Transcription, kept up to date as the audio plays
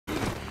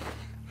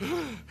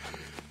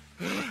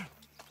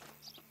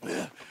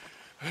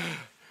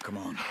Come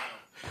on.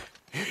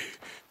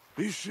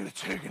 You should have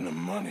taken the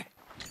money.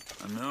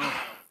 I know.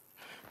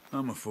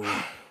 I'm a fool.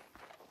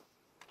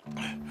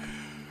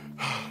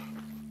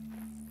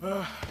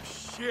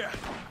 Shit.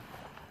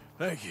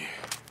 Thank you.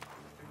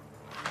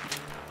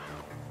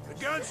 The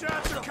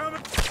gunshots are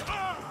coming.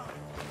 Ah!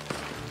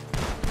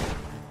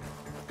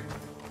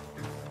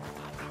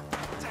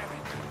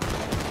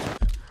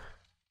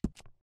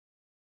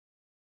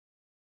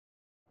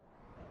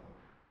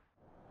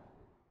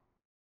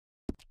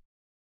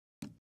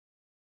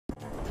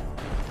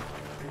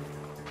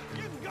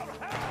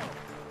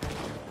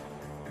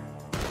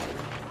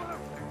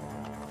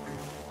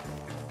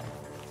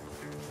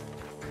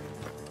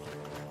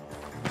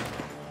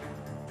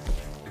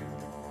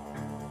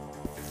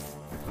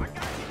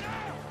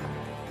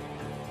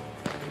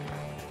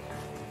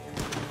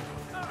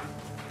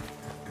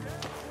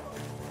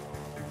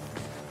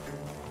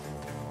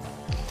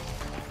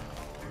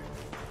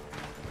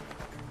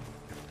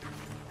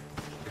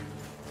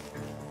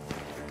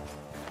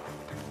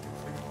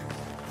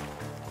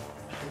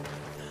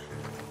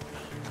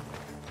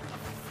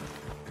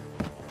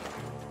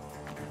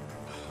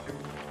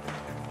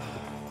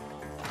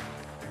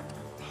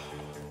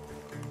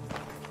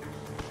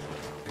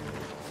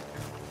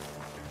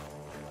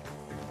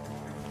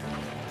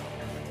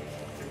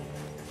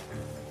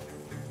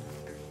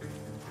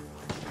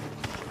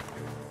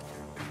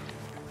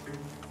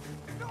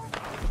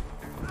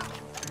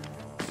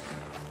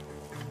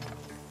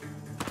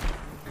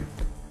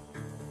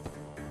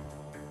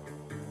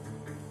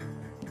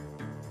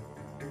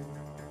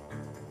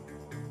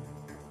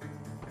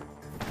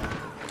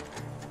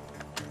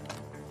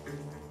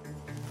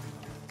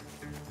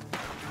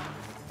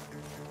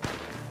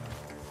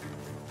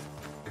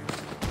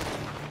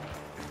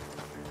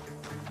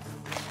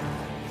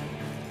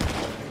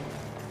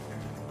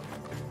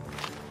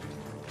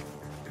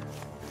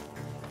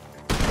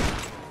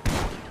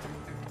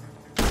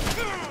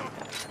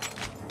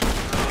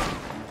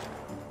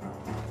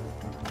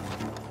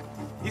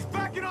 He's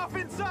backing off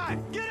inside!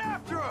 Get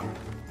after him!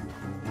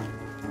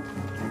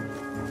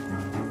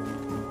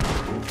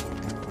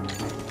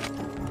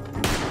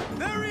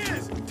 There he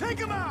is! Take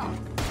him out!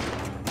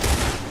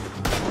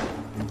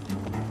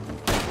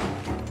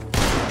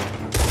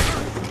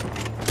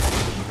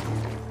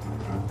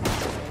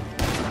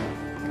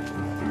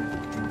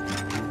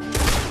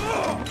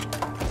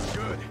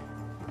 Good.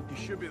 He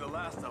should be the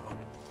last of them.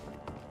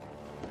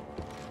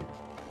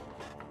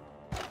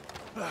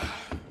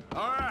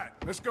 All right,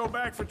 let's go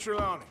back for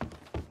Trelawney.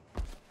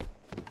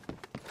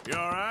 You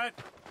all right?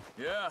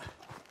 Yeah.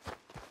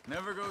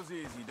 Never goes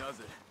easy, does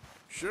it?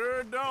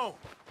 Sure don't.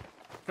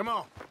 Come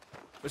on.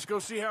 Let's go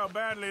see how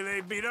badly they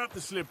beat up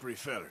the slippery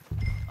feller.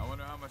 I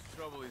wonder how much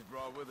trouble he's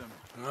brought with him.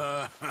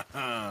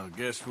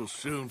 Guess we'll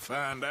soon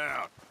find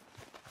out.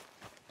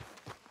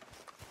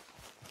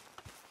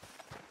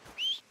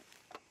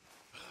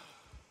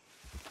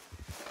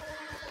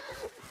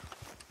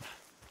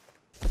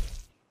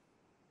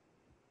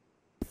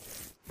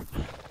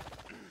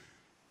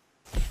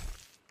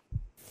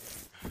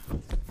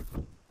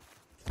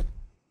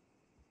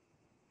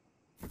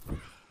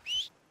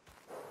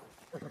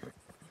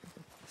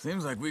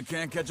 Seems like we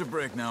can't catch a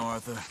break now,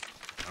 Arthur.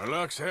 Our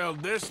luck's held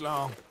this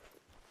long.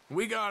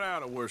 We got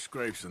out of worse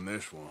scrapes than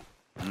this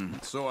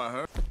one. So I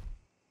heard.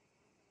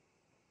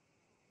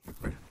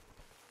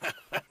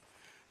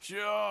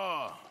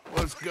 Sure.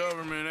 What's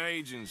government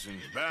agents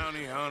and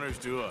bounty hunters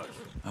to us?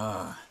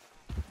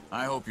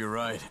 I hope you're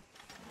right.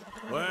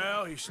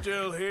 Well, he's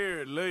still here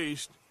at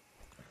least.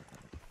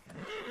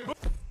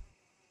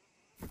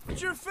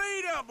 Put your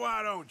feet up,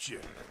 why don't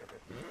you?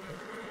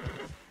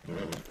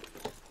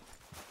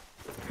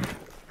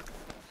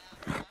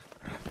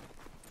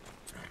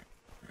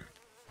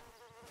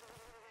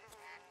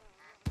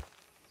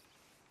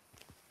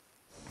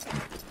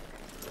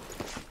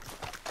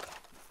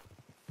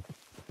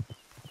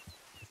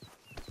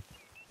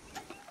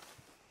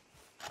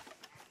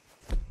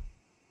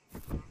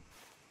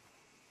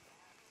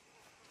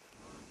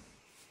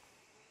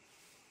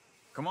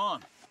 Come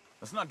on.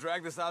 Let's not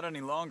drag this out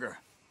any longer.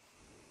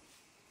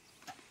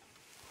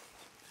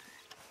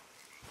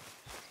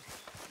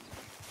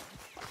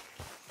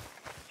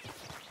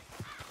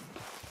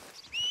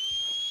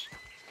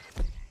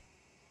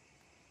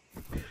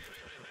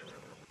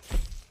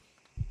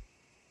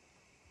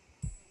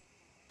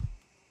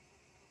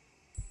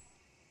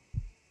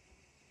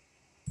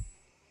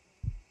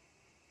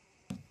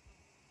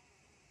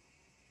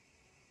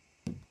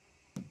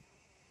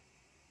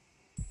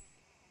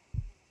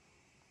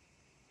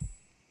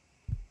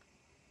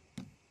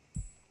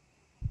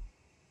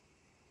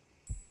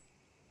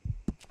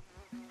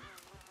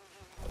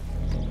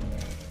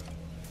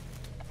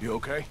 You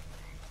okay?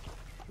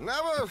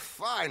 Never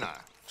finer.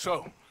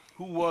 So,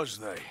 who was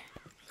they?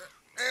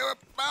 They were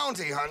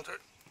bounty hunter.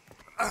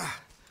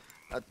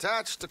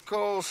 Attached to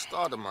Cole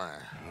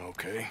Stoudemire.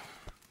 Okay.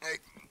 They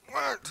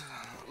weren't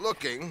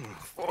looking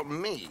for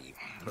me,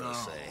 per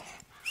se.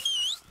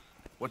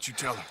 What you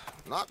tell them?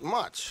 Not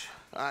much.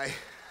 I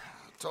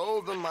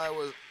told them I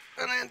was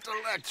an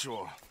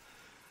intellectual.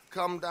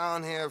 Come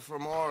down here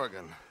from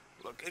Oregon,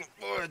 looking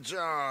for a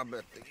job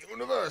at the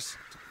university.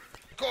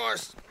 Of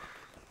course,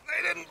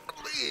 they didn't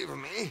believe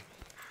me.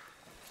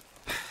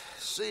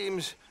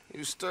 Seems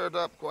you stirred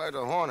up quite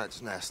a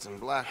hornet's nest in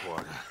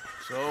Blackwater.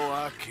 So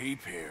I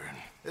keep hearing.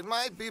 It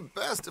might be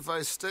best if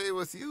I stay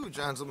with you,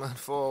 gentlemen,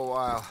 for a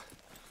while.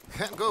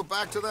 Can't go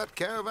back to that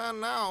caravan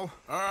now.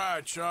 All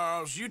right,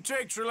 Charles. You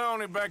take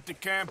Trelawney back to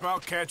camp. I'll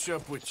catch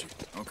up with you.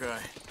 Okay.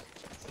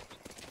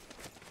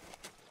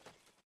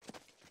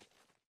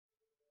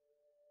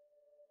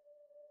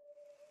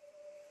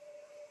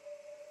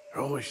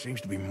 There always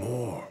seems to be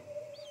more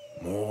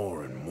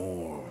and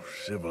more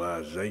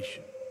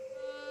civilization.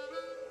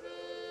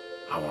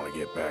 I want to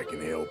get back in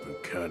the open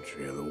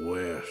country of the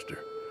West, or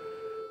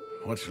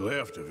what's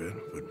left of it,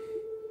 but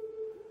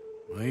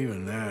well,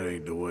 even that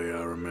ain't the way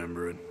I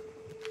remember it.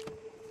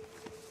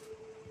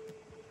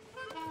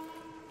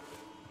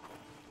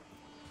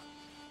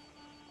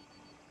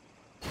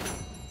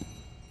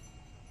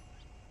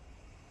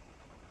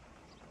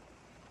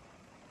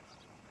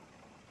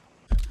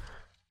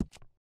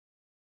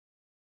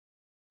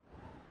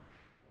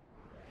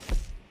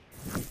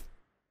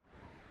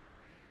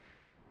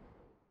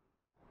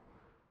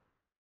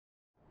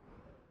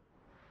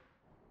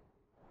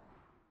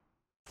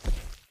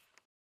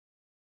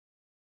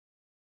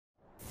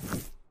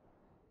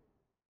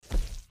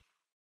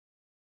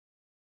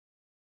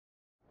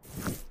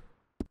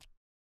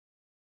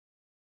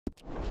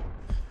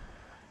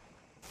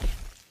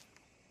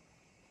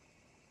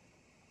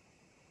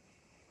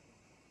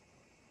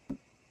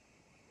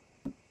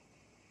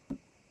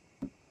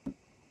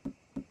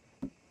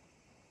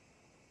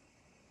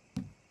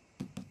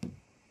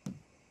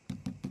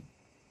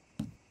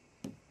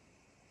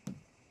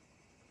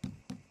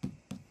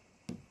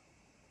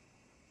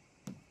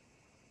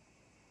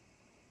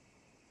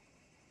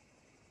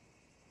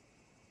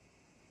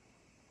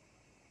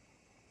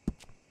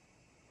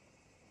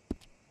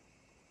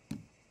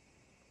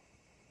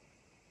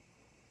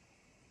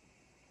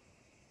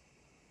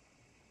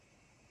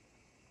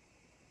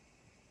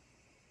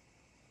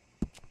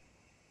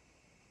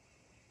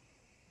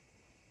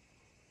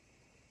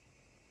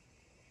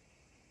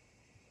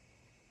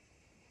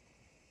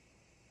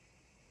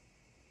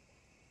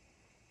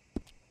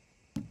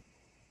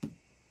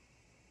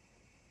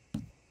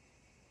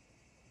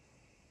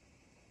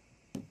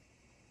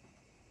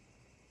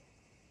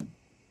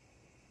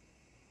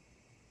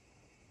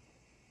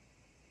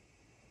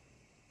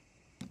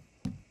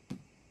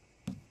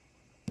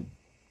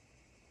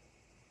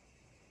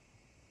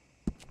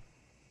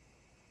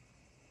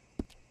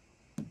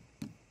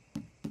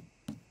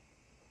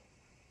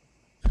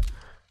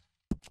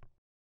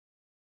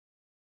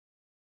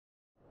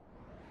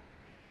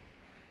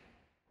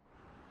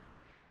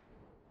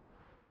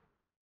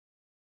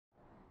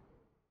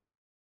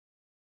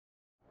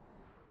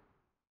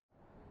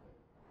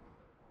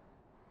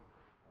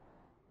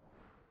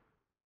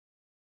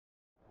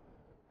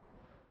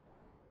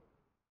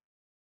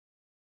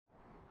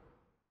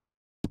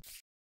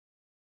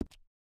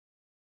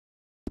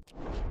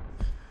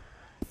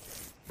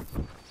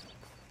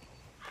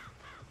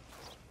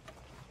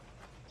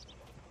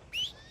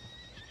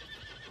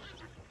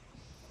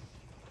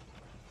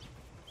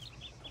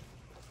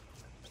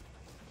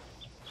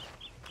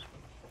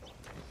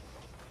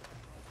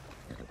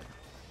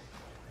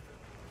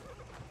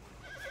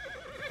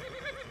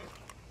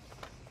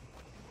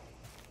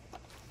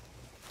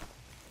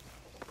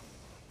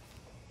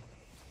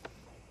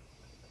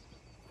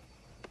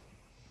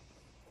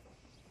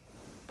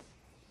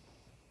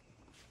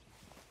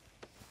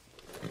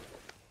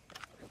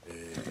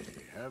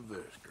 Have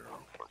this, girl.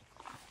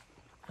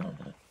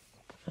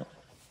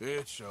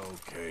 It's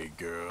okay,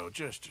 girl.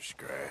 Just a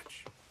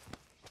scratch.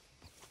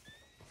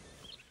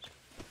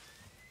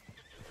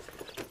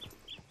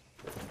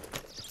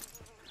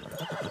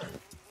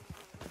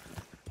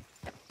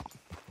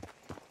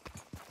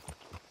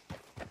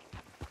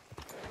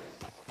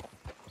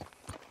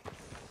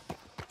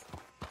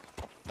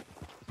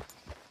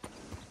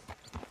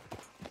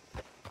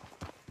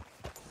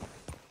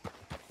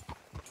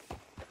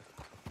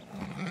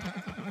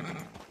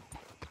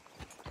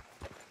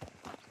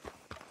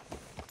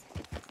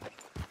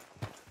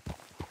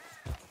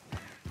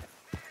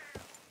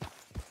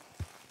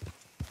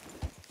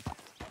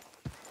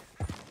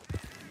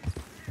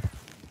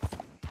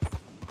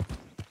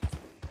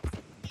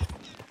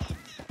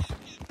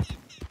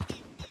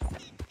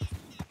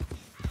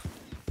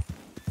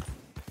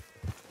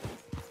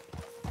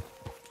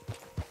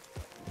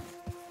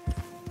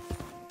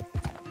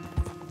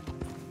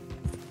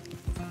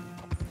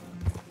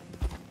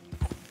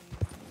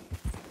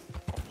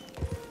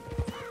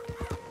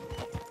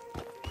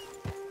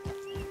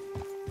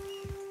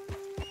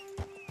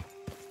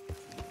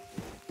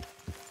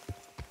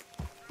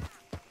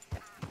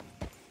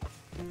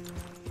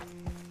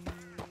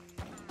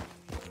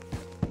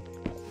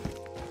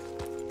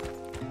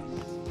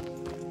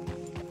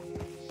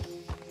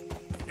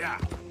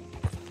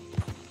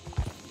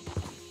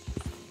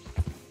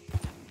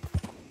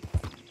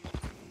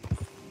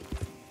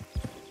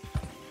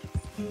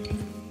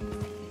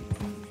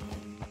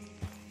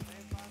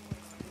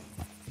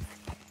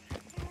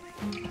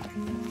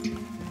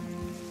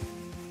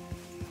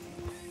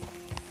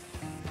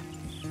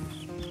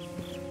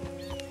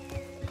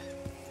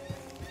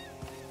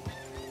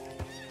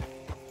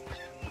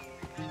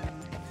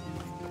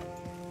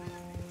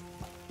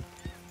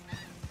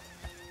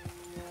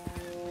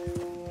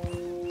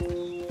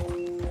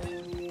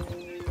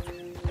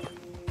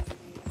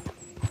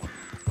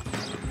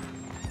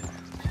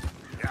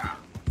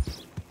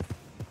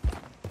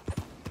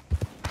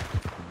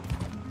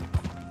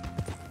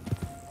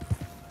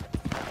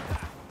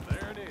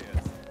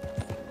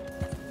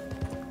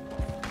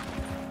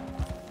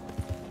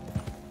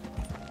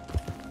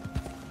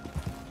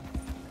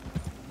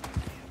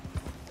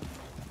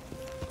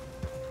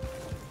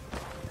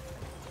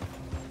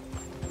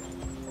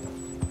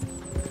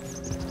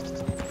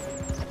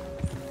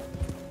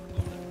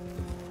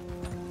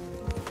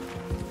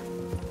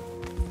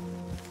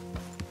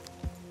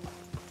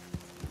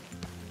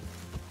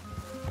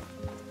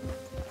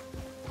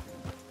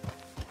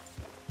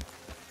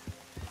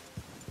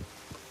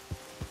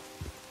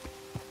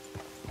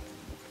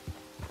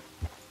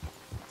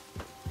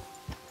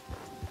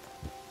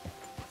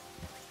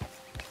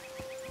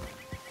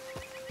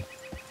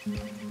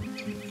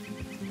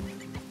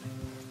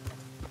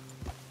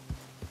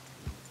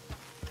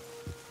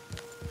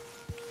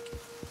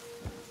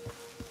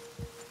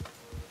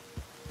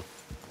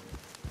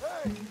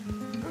 Hey,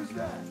 who's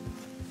that?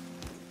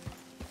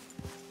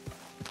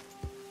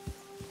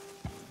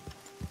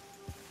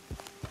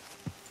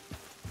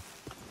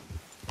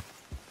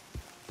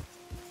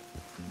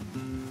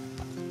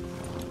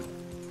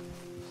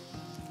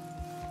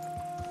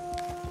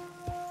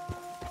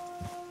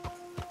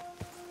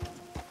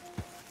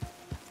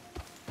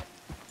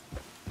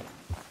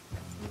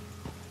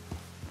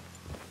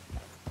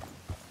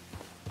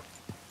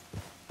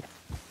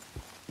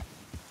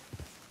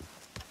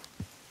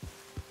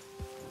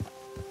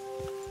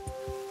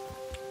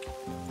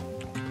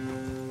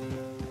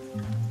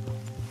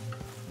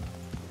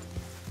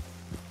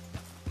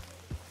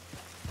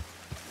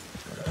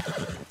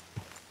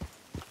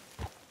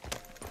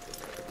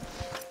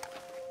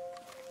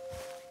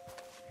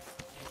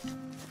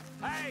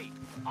 Hey,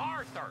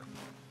 Arthur!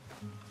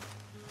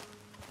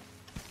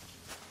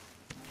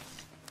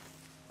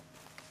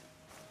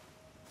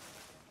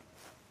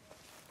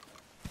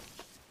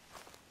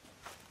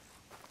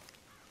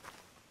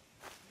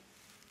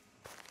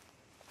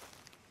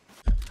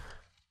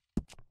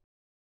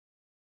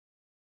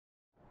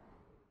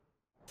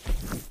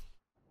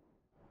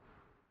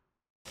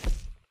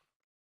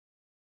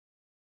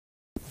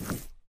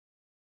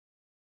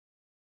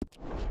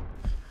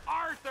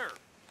 Arthur!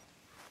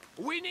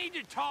 We need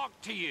to talk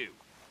to you.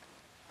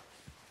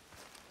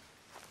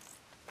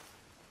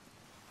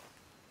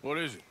 What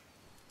is it?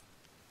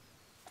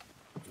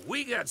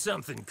 We got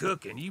something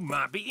cooking you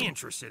might be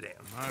interested in. Am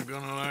I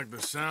gonna like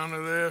the sound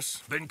of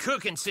this? Been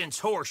cooking since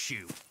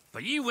Horseshoe,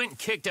 but you went and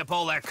kicked up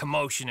all that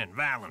commotion in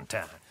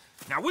Valentine.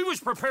 Now, we was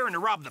preparing to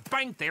rob the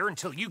bank there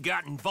until you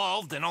got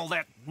involved in all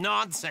that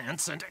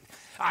nonsense, and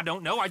I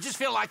don't know, I just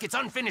feel like it's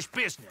unfinished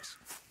business.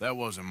 That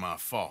wasn't my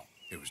fault.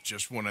 It was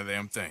just one of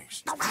them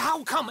things.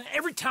 How come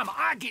every time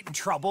I get in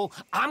trouble,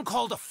 I'm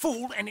called a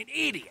fool and an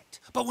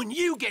idiot? But when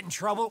you get in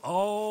trouble,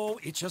 oh,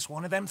 it's just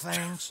one of them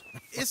things.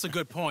 It's a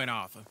good point,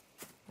 Arthur.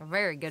 A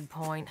very good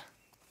point.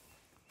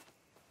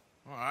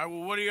 All right,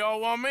 well, what do y'all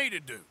want me to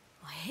do?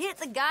 Hit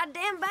the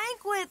goddamn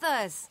bank with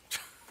us.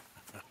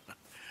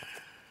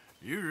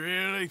 You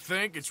really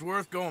think it's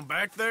worth going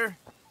back there?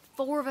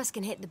 4 of us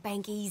can hit the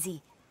bank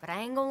easy, but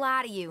I ain't gonna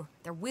lie to you.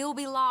 There will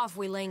be law if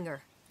we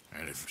linger.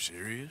 And if you're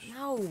serious?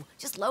 No,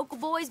 just local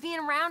boys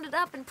being rounded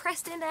up and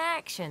pressed into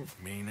action.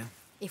 Meaning?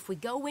 If we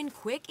go in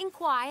quick and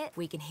quiet,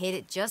 we can hit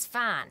it just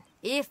fine.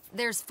 If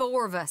there's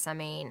 4 of us, I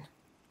mean.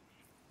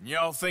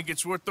 Y'all think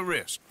it's worth the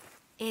risk?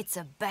 It's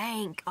a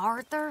bank,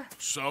 Arthur.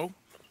 So?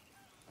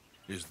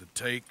 Is the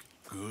take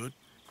good?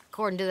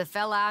 According to the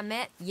fella I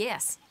met,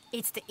 yes.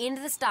 It's the end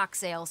of the stock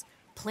sales.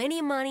 Plenty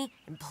of money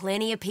and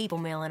plenty of people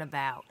milling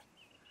about.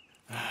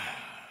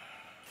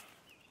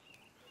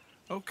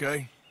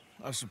 Okay,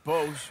 I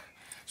suppose.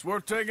 It's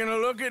worth taking a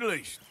look at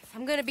least. If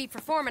I'm gonna be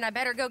performing, I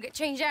better go get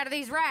changed out of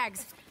these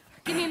rags.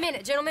 Give me a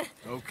minute, gentlemen.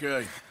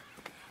 Okay.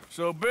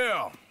 So,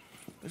 Bill,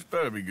 this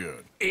better be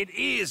good. It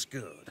is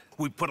good.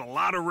 We put a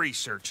lot of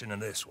research into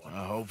this one.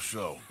 I hope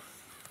so.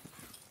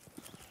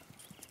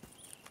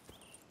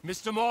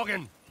 Mr.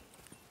 Morgan,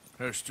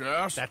 Herr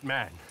Strauss? that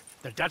man,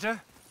 the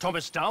debtor,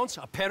 Thomas Downs,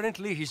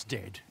 apparently he's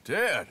dead.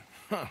 Dead?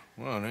 Huh.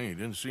 Well, he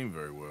didn't seem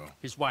very well.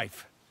 His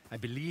wife, I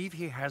believe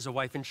he has a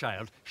wife and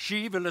child.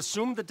 She will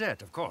assume the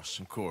debt, of course.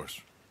 Of course.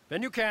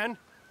 When you can,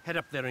 head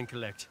up there and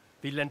collect.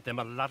 We lent them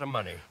a lot of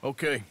money.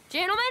 Okay.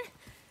 Gentlemen,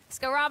 let's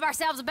go rob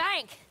ourselves a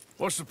bank.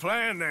 What's the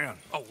plan, then?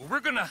 Oh,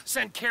 we're gonna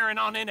send Karen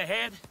on in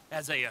ahead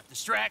as a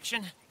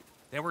distraction.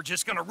 Then we're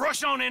just gonna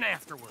rush on in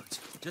afterwards.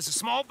 Just a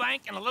small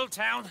bank in a little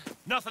town.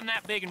 Nothing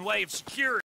that big in way of security.